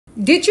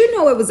Did you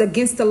know it was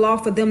against the law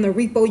for them to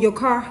repo your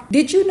car?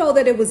 Did you know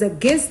that it was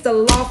against the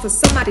law for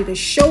somebody to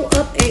show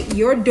up at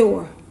your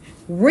door,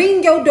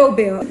 ring your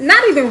doorbell,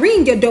 not even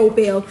ring your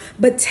doorbell,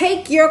 but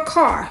take your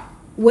car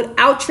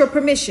without your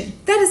permission?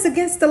 That is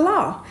against the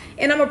law.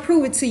 And I'm going to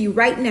prove it to you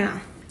right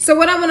now. So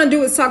what I want to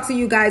do is talk to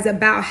you guys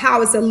about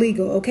how it's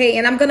illegal, okay?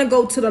 And I'm going to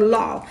go to the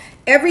law.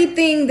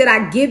 Everything that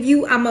I give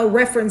you, I'm going to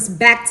reference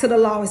back to the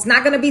law. It's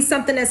not going to be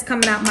something that's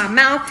coming out my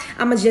mouth.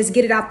 I'm going to just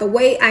get it out the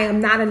way. I am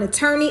not an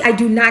attorney. I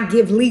do not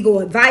give legal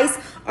advice.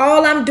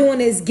 All I'm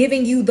doing is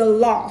giving you the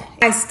law.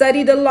 I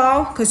study the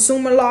law,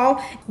 consumer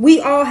law. We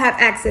all have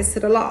access to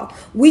the law.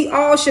 We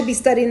all should be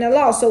studying the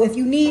law. So if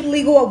you need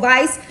legal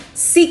advice,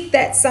 seek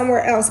that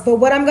somewhere else. But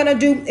what I'm going to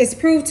do is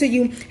prove to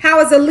you how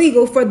it's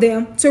illegal for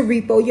them to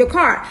repo your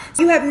car.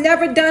 You have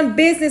never done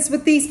business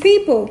with these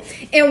people,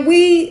 and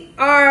we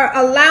are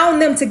allowing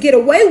them to get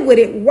away with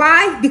it.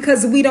 Why?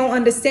 Because we don't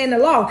understand the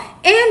law,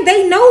 and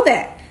they know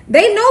that.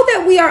 They know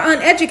that we are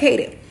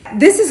uneducated.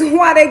 This is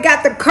why they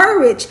got the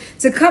courage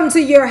to come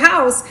to your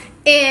house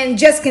and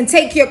just can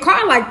take your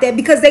car like that,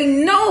 because they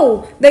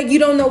know that you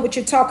don't know what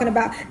you're talking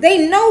about.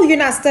 They know you're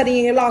not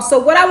studying your law. So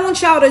what I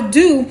want y'all to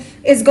do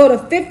is go to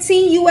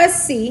 15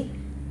 USC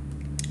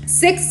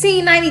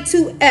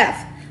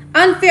 1692F,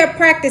 unfair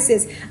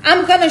practices.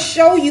 I'm going to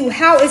show you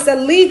how it's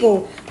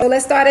illegal. So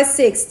let's start at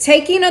 6.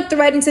 Taking or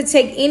threatening to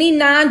take any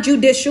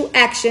non-judicial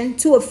action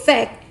to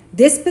affect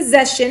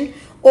dispossession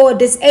or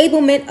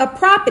disablement of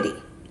property.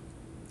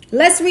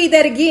 Let's read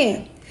that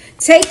again.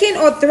 Taking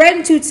or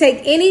threatening to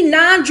take any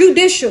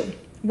non-judicial.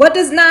 What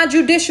does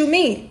non-judicial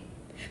mean?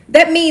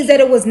 That means that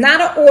it was not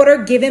an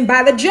order given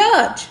by the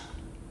judge.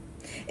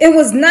 It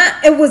was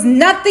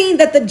nothing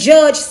that the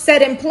judge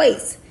set in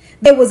place.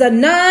 There was a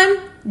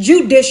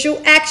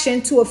non-judicial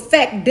action to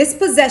affect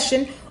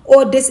dispossession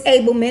or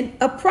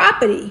disablement of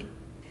property.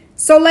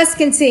 So let's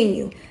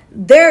continue.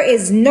 There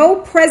is no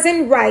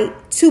present right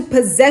to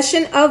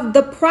possession of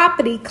the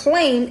property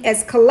claimed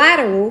as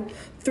collateral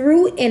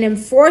through an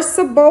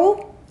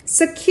enforceable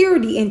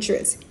security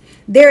interest.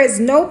 There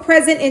is no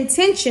present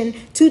intention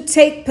to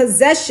take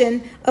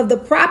possession of the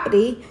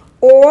property,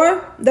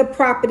 or the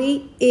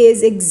property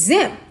is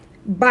exempt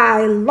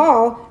by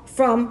law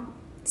from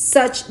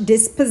such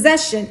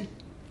dispossession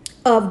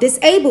of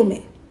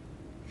disablement.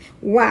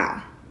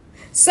 Wow.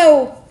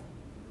 So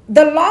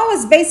the law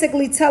is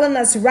basically telling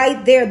us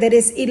right there that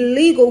it's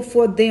illegal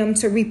for them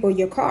to repo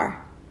your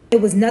car.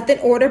 It was nothing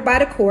ordered by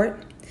the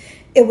court.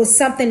 It was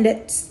something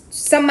that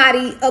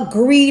somebody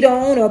agreed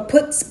on or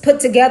put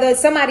together.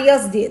 Somebody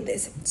else did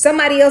this.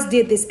 Somebody else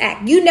did this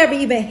act. You never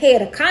even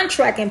had a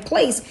contract in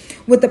place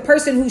with the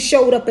person who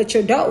showed up at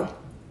your door.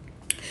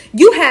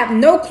 You have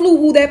no clue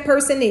who that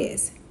person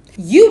is.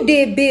 You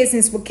did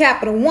business with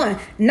Capital One,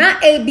 not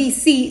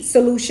ABC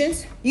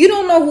Solutions. You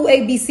don't know who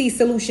ABC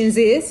Solutions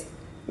is.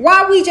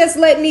 Why we just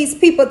letting these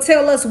people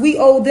tell us we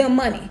owe them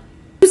money?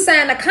 You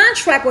signed a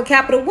contract with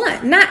Capital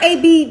One, not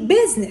AB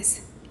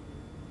Business.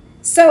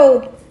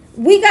 So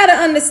we got to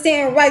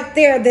understand right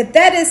there that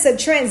that is a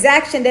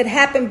transaction that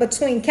happened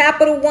between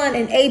Capital One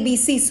and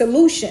ABC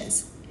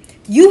Solutions.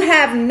 You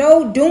have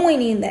no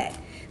doing in that.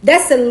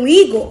 That's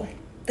illegal.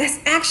 That's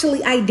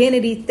actually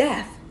identity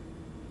theft.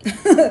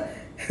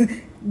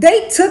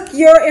 They took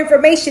your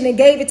information and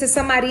gave it to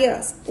somebody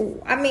else.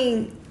 I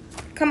mean,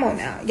 come on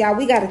now, y'all,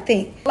 we got to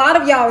think. A lot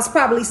of y'all is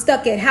probably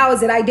stuck at how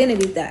is it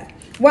identity theft?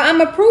 Well, I'm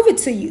going to prove it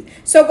to you.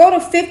 So go to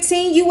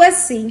 15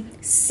 USC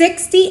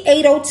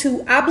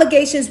 6802,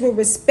 obligations with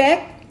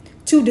respect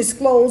to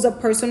disclose of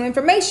personal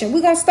information.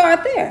 We're going to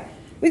start there.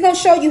 We're going to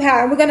show you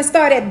how. And we're going to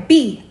start at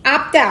B,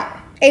 opt out.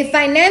 A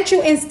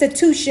financial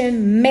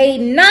institution may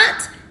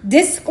not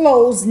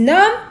disclose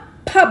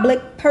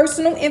non-public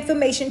personal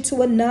information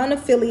to a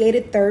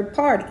non-affiliated third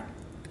party.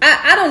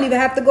 I don't even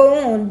have to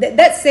go on.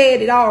 That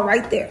said it all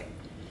right there.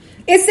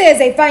 It says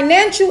a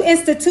financial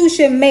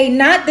institution may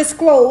not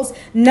disclose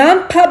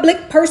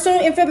non-public personal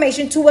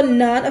information to a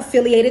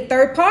non-affiliated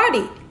third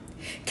party.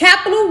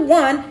 Capital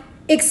One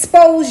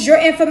exposed your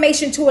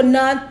information to a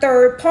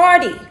non-third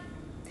party.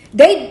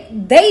 They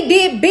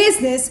did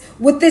business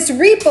with this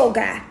repo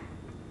guy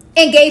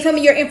and gave him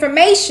your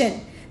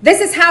information.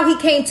 This is how he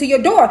came to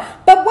your door.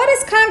 But what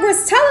is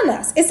Congress telling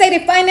us? It said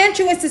a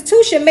financial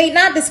institution may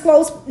not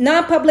disclose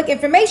non-public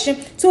information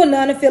to a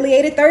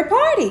non-affiliated third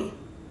party.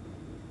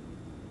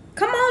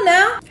 Come on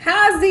now.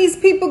 How's these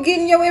people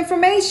getting your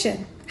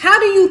information? How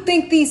do you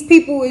think these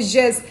people is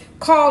just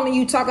calling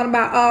you talking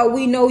about,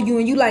 we know you,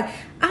 and you like,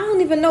 I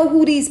don't even know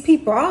who these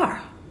people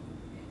are.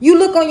 You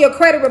look on your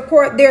credit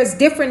report, there's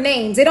different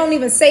names. They don't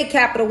even say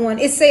Capital One.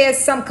 It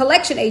says some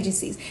collection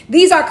agencies.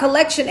 These are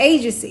collection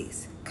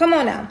agencies. Come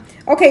on now.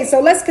 Okay,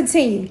 so let's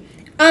continue.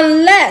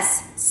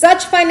 Unless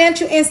such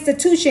financial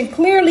institution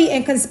clearly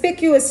and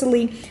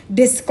conspicuously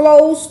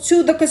disclosed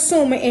to the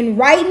consumer in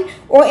writing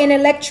or in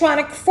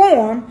electronic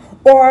form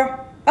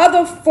or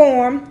other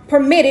form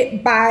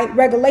permitted by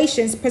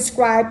regulations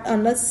prescribed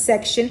under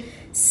Section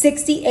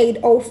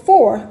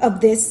 6804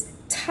 of this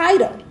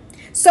title.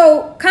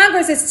 So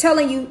Congress is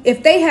telling you,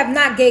 if they have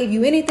not gave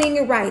you anything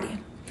in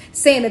writing,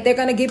 saying that they're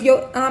going to give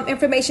your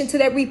information to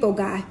that repo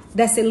guy,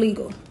 that's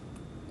illegal.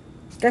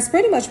 That's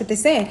pretty much what they're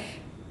saying.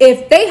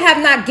 If they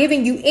have not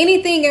given you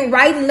anything in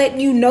writing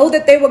letting you know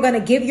that they were going to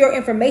give your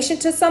information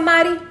to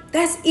somebody,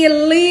 that's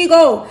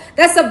illegal.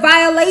 That's a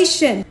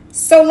violation.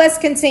 So let's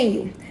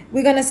continue.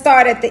 We're going to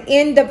start at the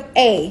end of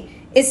A.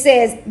 It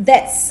says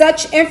that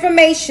such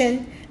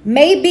information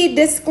may be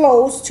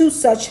disclosed to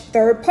such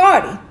third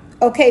party.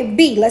 Okay,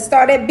 B. Let's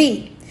start at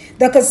B.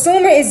 The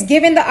consumer is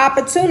given the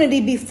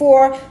opportunity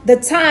before the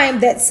time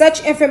that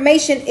such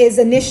information is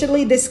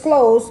initially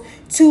disclosed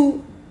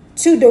to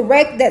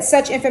direct that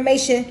such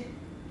information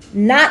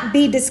not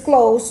be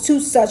disclosed to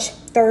such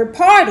third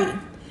party.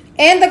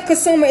 And the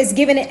consumer is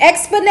given an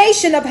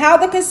explanation of how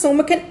the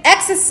consumer can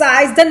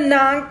exercise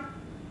the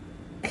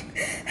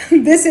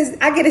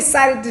I get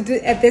excited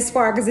at this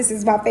part because this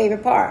is my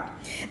favorite part.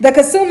 The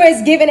consumer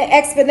is given an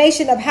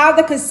explanation of how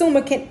the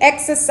consumer can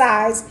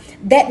exercise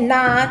that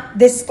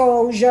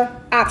non-disclosure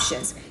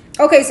options.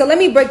 Okay, so let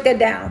me break that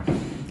down.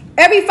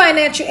 Every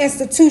financial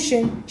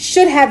institution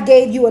should have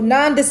gave you a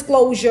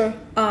non-disclosure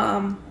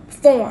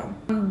form.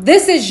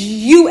 This is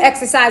you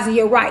exercising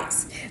your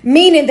rights,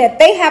 meaning that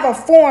they have a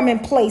form in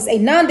place, a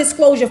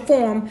non-disclosure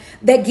form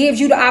that gives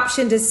you the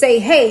option to say,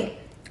 hey,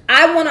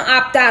 I want to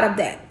opt out of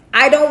that.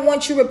 I don't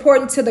want you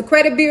reporting to the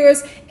credit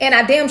bureaus, and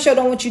I damn sure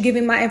don't want you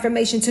giving my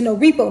information to no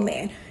repo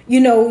man. You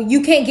know,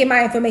 you can't give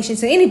my information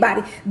to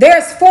anybody.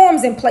 There's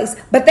forms in place,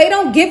 but they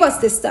don't give us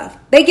this stuff.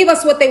 They give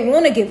us what they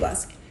want to give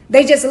us.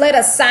 They just let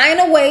us sign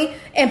away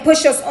and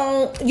push us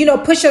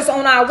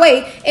on our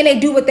way, and they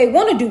do what they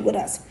want to do with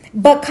us.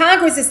 But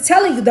Congress is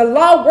telling you the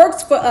law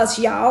works for us,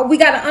 y'all. We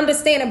got to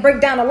understand and break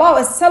down the law.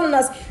 It's telling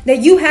us that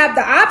you have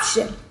the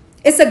option.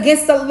 It's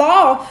against the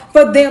law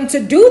for them to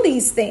do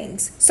these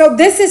things. So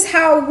this is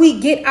how we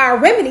get our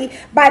remedy,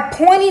 by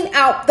pointing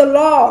out the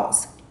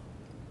laws,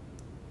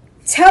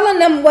 telling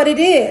them what it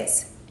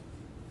is.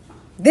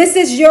 This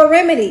is your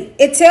remedy.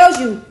 It tells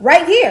you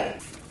right here.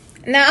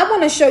 Now, I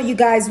want to show you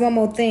guys one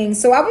more thing.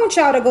 So I want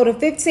y'all to go to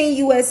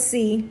 15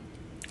 USC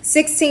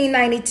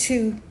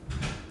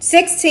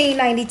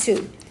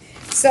 1692.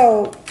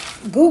 So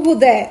Google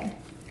that.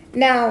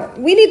 Now,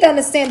 we need to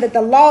understand that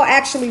the law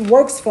actually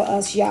works for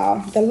us,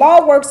 y'all. The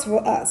law works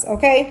for us,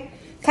 okay?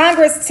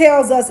 Congress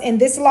tells us in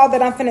this law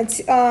that I'm going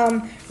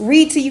to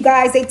read to you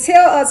guys, they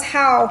tell us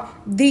how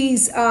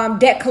these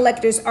debt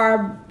collectors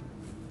are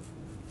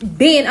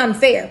being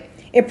unfair.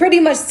 It pretty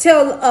much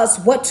tells us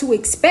what to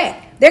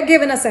expect. They're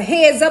giving us a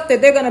heads up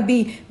that they're going to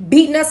be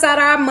beating us out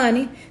of our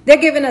money. They're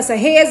giving us a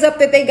heads up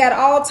that they got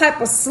all type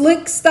of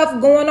slick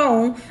stuff going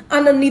on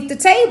underneath the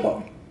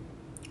table.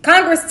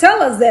 Congress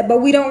tell us that,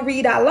 but we don't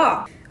read our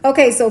law.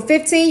 Okay, so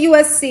 15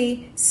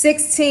 USC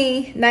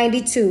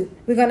 1692.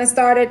 We're going to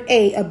start at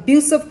A,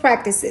 abusive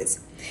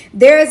practices.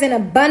 There is an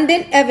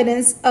abundant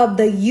evidence of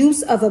the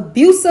use of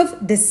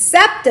abusive,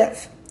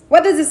 deceptive.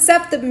 What does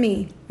deceptive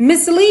mean?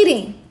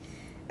 Misleading.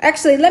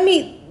 Actually, let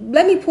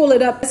me pull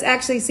it up. Let's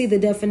actually see the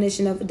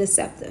definition of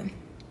deceptive.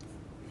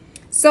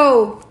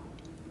 So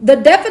the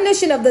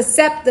definition of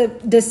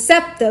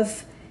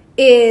deceptive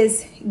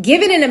is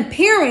giving an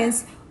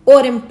appearance or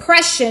an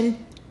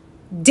impression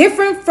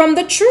different from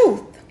the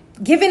truth.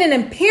 Giving an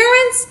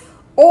appearance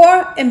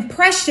or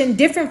impression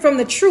different from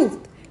the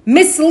truth.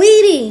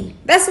 Misleading.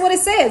 That's what it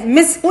says.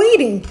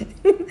 Misleading.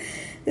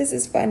 This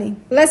is funny.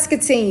 Let's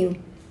continue.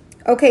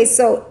 Okay,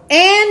 so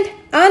and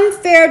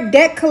unfair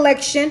debt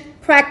collection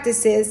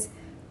practices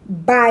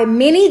by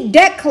many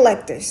debt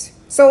collectors.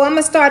 So I'm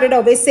going to start it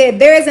over. It said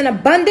there is an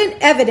abundant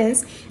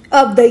evidence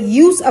of the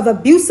use of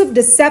abusive,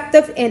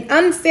 deceptive, and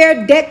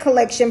unfair debt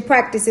collection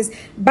practices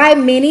by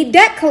many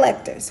debt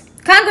collectors.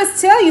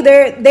 Congress tell you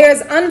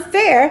there's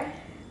unfair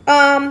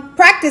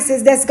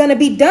practices that's going to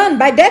be done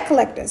by debt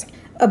collectors.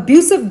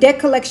 Abusive debt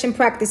collection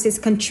practices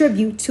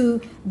contribute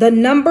to the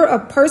number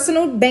of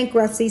personal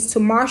bankruptcies, to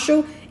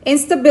martial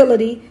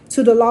instability,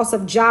 to the loss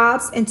of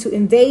jobs, and to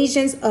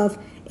invasions of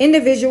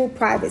individual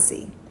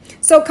privacy.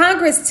 So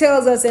Congress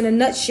tells us in a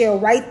nutshell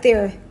right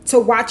there to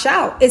watch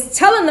out. It's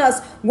telling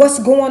us what's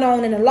going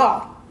on in the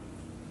law.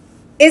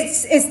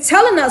 It's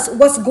telling us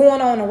what's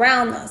going on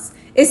around us.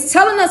 It's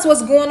telling us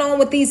what's going on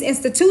with these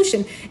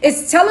institutions.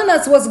 It's telling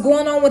us what's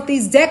going on with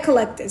these debt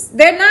collectors.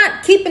 They're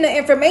not keeping the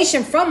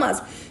information from us.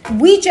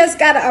 We just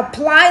got to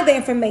apply the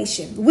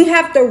information. We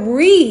have to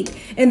read.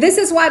 And this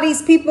is why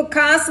these people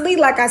constantly,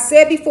 like I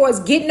said before, is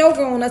getting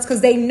over on us,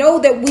 because they know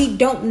that we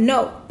don't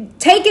know.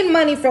 Taking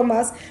money from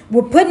us.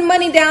 We're putting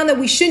money down that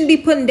we shouldn't be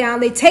putting down.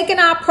 They're taking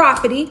our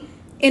property,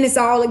 and it's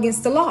all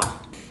against the law.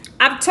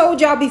 I've told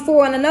y'all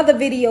before in another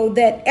video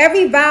that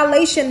every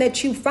violation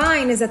that you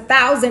find is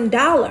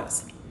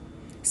 $1,000.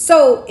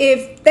 So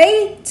if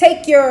they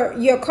take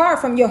your car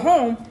from your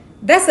home,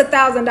 that's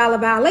 $1,000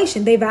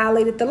 violation. They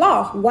violated the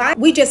law. Why?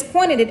 We just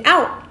pointed it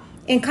out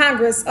in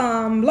Congress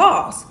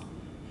laws.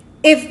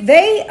 If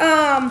they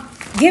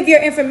give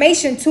your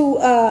information to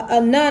a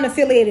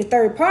non-affiliated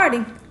third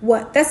party,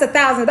 what? That's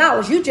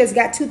 $1,000. You just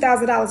got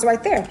 $2,000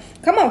 right there.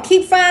 Come on,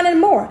 keep finding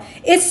more.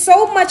 It's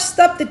so much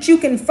stuff that you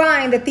can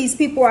find that these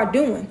people are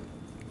doing.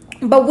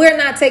 but we're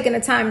not taking the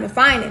time to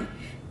find him.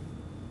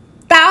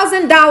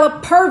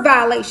 $1,000 per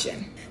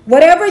violation.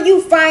 Whatever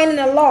you find in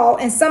the law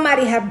and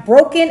somebody have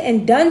broken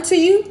and done to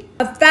you,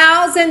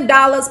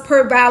 $1,000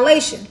 per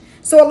violation.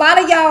 So a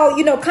lot of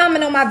y'all,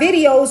 comment on my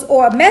videos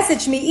or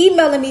message me,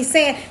 emailing me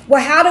saying,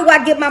 well, how do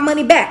I get my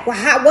money back?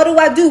 Well, what do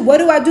I do? What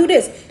do I do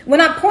this?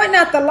 When I point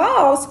out the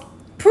laws,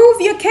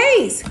 prove your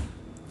case.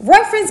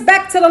 Reference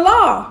back to the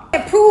law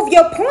and prove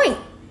your point.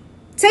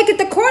 Take it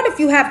to court if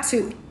you have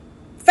to.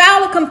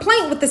 File a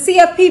complaint with the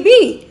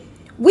CFPB.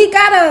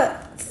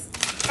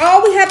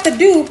 All we have to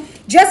do,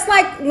 just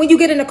like when you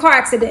get in a car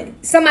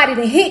accident, somebody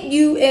done hit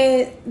you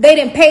and they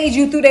didn't pay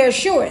you through their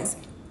insurance.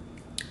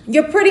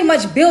 You're pretty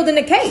much building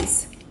a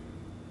case.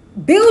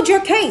 Build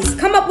your case.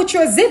 Come up with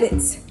your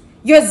exhibits.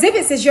 Your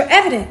exhibits is your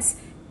evidence.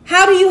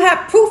 How do you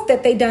have proof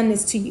that they done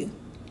this to you?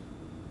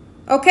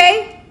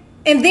 Okay?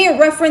 And then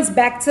reference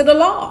back to the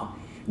law.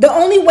 The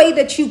only way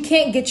that you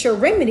can't get your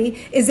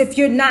remedy is if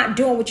you're not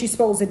doing what you're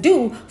supposed to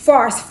do,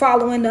 far as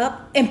following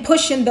up and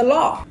pushing the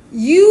law.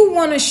 You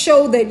want to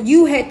show that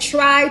you had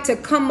tried to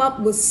come up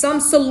with some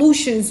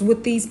solutions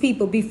with these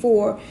people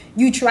before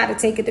you try to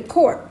take it to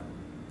court.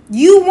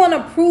 You want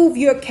to prove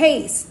your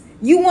case.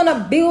 You want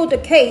to build a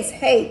case.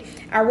 Hey,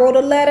 I wrote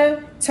a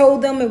letter,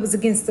 told them it was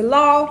against the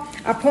law.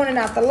 I pointed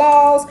out the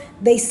laws.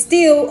 They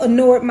still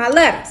ignored my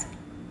letters.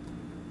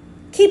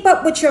 Keep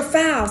up with your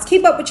files.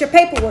 Keep up with your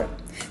paperwork.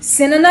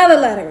 Send another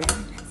letter in.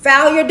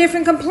 File your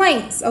different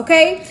complaints,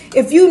 okay?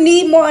 If you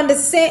need more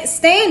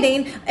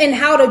understanding in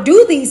how to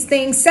do these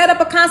things, set up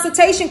a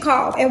consultation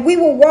call and we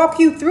will walk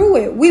you through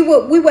it. We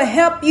will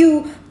help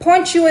you,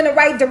 point you in the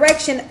right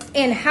direction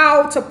in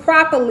how to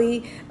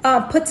properly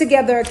put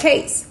together a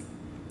case.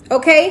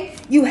 Okay,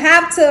 you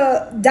have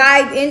to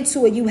dive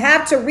into it. You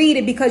have to read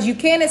it because you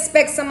can't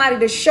expect somebody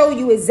to show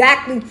you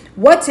exactly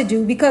what to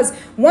do. Because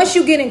once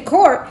you get in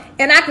court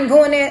and I can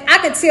go in there, I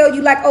can tell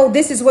you like, oh,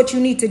 this is what you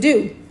need to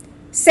do.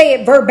 Say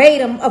it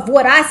verbatim of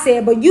what I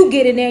said, but you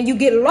get in there and you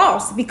get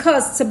lost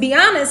because, to be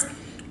honest,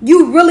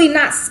 you really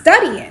not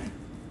studying.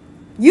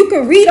 You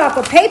can read off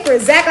a paper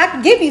exactly. I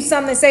can give you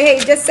something and say,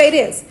 hey, just say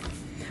this.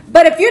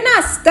 But if you're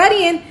not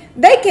studying,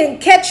 they can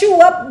catch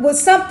you up with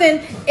something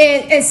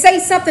and say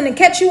something and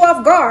catch you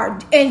off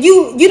guard. And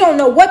you don't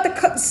know what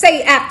to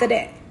say after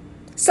that.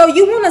 So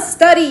you want to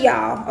study,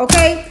 y'all,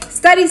 okay?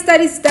 Study,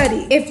 study,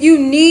 study. If you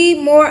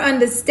need more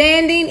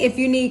understanding, if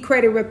you need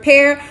credit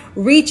repair,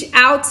 reach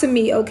out to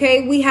me,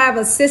 okay? We have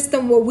a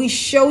system where we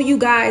show you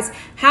guys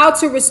how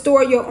to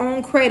restore your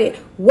own credit,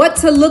 what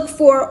to look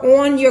for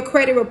on your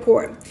credit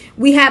report.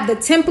 We have the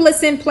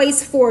templates in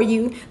place for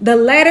you, the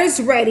letters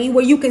ready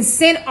where you can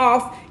send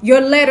off your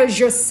letters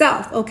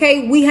yourself,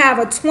 okay? We have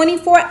a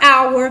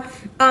 24-hour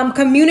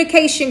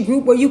communication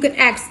group where you can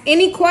ask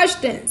any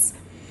questions.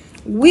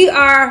 We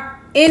are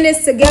in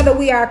this together.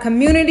 We are a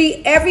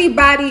community.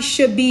 Everybody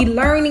should be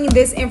learning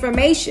this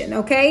information,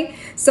 okay?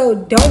 So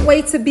don't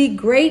wait to be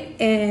great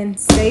and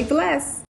stay blessed.